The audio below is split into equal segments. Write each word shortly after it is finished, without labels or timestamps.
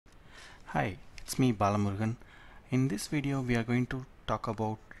Hi, it's me Balamurugan. In this video we are going to talk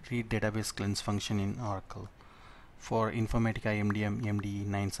about read database cleanse function in Oracle for Informatica MDM MD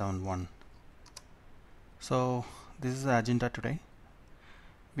 971. So this is the agenda today.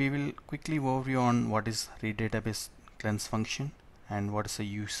 We will quickly overview on what is read database cleanse function and what is a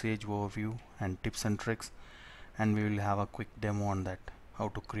usage overview and tips and tricks, and we will have a quick demo on that, how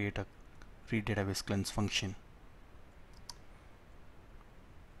to create a read database cleanse function.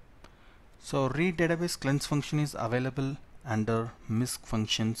 So read database cleanse function is available under misc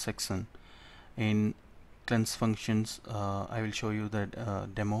function section. In cleanse functions, I will show you the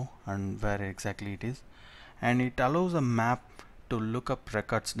demo and where exactly it is, and it allows a map to look up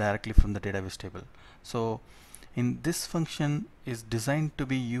records directly from the database table. So in this function is designed to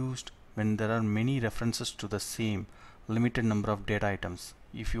be used when there are many references to the same limited number of data items.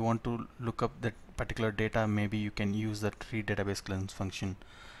 If you want to look up that particular data, maybe you can use that read database cleanse function.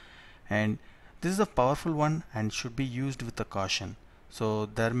 And this is a powerful one and should be used with a caution. So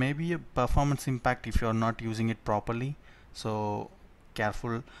there may be a performance impact if you are not using it properly, so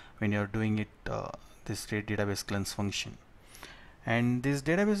careful when you're doing it, this read database cleanse function. And these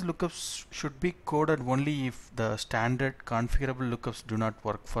database lookups should be coded only if the standard configurable lookups do not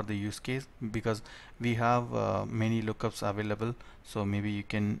work for the use case, because we have many lookups available, so maybe you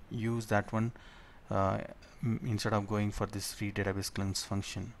can use that one instead of going for this read database cleanse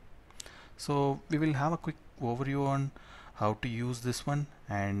function. So we will have a quick overview on how to use this one,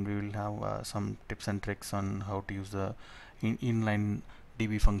 and we will have some tips and tricks on how to use the inline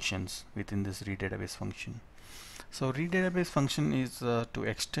DB functions within this read database function. So read database function is to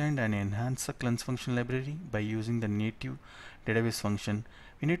extend and enhance the cleanse function library by using the native database function.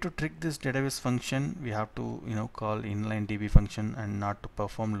 We need to trick this database function. We have to call inline DB function and not to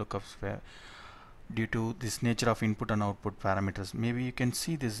perform lookups where due to this nature of input and output parameters. Maybe you can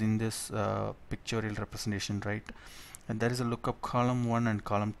see this in this pictorial representation, right? And there is a lookup column 1 and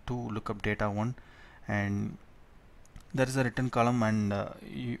column 2 lookup data 1, and there is a return column, and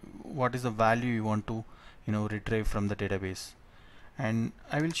what is the value you want to retrieve from the database. And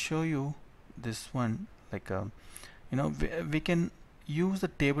I will show you this one, like we can use the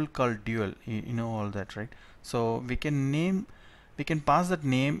table called dual, all that, right? So we can pass that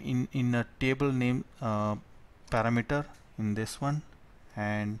name in a table name parameter in this one,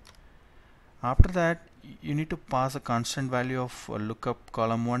 and after that you need to pass a constant value of lookup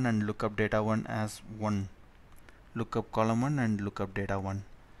column 1 and lookup data 1 as 1, lookup column 1 and lookup data 1.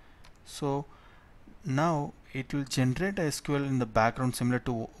 So now it will generate a SQL in the background similar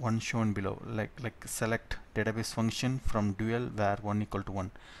to one shown below, like select database function from dual where 1 equal to 1.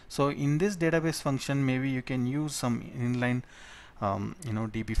 So in this database function maybe you can use some inline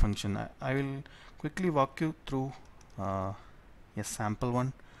DB function. I will quickly walk you through a sample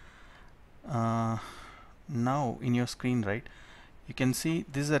one. Now in your screen, right, you can see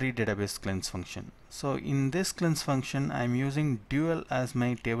this is a read database cleanse function. So in this cleanse function I am using dual as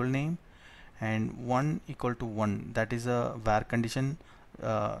my table name and 1 equal to 1, that is a where condition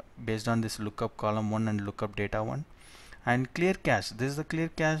based on this lookup column 1 and lookup data 1, and clear cache, this is the clear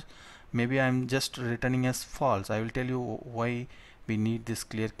cache. Maybe I'm just returning as false. I will tell you why we need this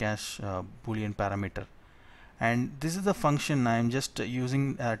clear cache boolean parameter. And this is the function I am just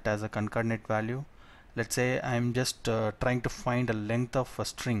using it as a concatenate value. Let's say I'm just trying to find a length of a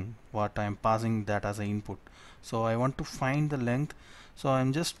string, what I'm passing that as an input. So I want to find the length, so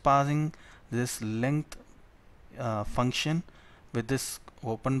I'm just passing this length function with this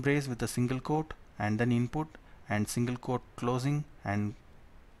open brace with a single quote and then input and single quote closing and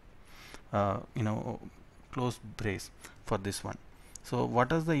close brace for this one. So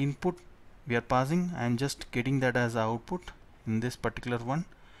what is the input we are passing? I am just getting that as output in this particular one.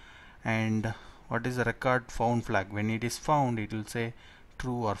 And what is the record found flag? When it is found, it will say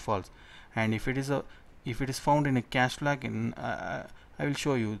true or false. And if it is found in a cache flag, I will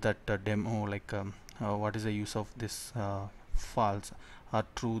show you that demo, like what is the use of this false or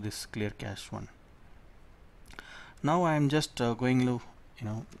true, this clear cache one. Now I am just going to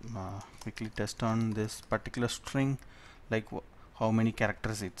quickly test on this particular string, like how many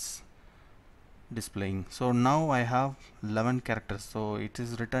characters it's displaying. So now I have 11 characters, so it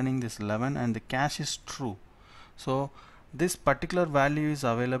is returning this 11 and the cache is true. So this particular value is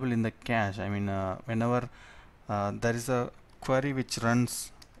available in the cache. I mean whenever there is a query which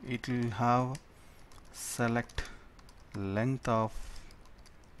runs, it will have select length of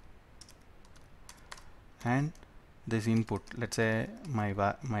and this input, let's say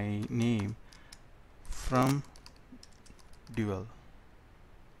my name from dual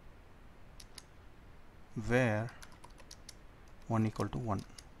where 1 equal to 1.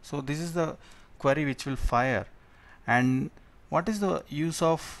 So this is the query which will fire. And what is the use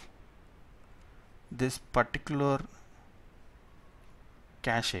of this particular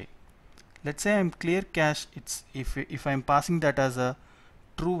cache? Let's say I'm clear cache. It's if I'm passing that as a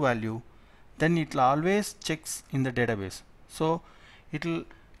true value, then it will always checks in the database. So it'll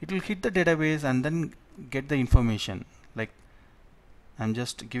hit the database and then get the information. Like I'm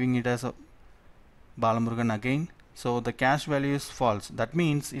just giving it as a Balamurugan again. So the cache value is false. That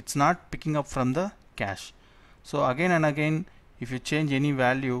means it's not picking up from the cache. So again and again, if you change any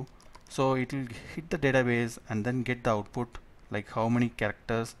value, so it will hit the database and then get the output, like how many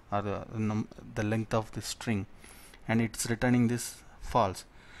characters are the length of the string, and it's returning this false.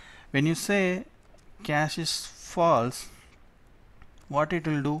 When you say cache is false, what it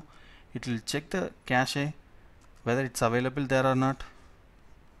will do, it will check the cache whether it's available there or not.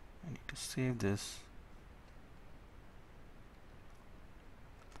 I need to save this,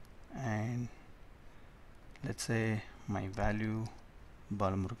 and let's say my value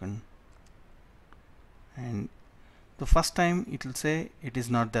Balamurugan, and the first time it will say it is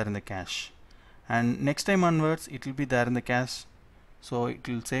not there in the cache, and next time onwards it will be there in the cache, so it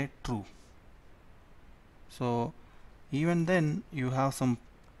will say true. So even then you have some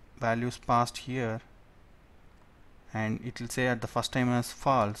values passed here, and it will say at the first time as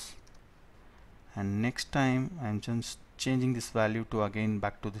false, and next time I'm just changing this value to again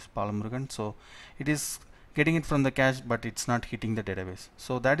back to this Balamurugan. So it is getting it from the cache, but it's not hitting the database.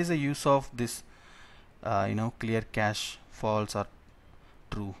 So that is the use of this clear cache false or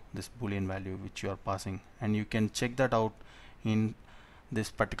true, this boolean value which you are passing, and you can check that out in this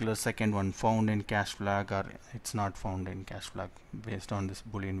particular second one, found in cache flag or it's not found in cache flag, based on this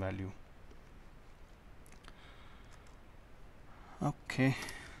boolean value. Okay,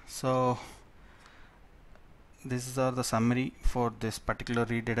 so this is the summary for this particular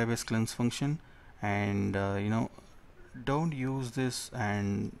read database cleanse function, and don't use this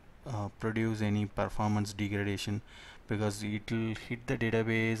and produce any performance degradation, because it will hit the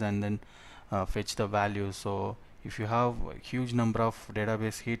database and then fetch the values. So if you have a huge number of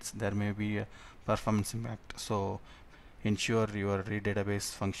database hits, there may be a performance impact. So ensure your read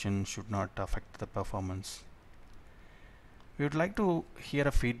database function should not affect the performance. We would like to hear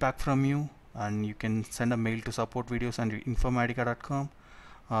a feedback from you, and you can send a mail to supportvideos@informatica.com,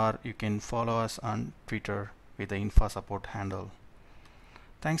 or you can follow us on Twitter with the info support handle.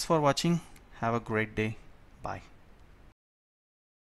 Thanks for watching. Have a great day. Bye.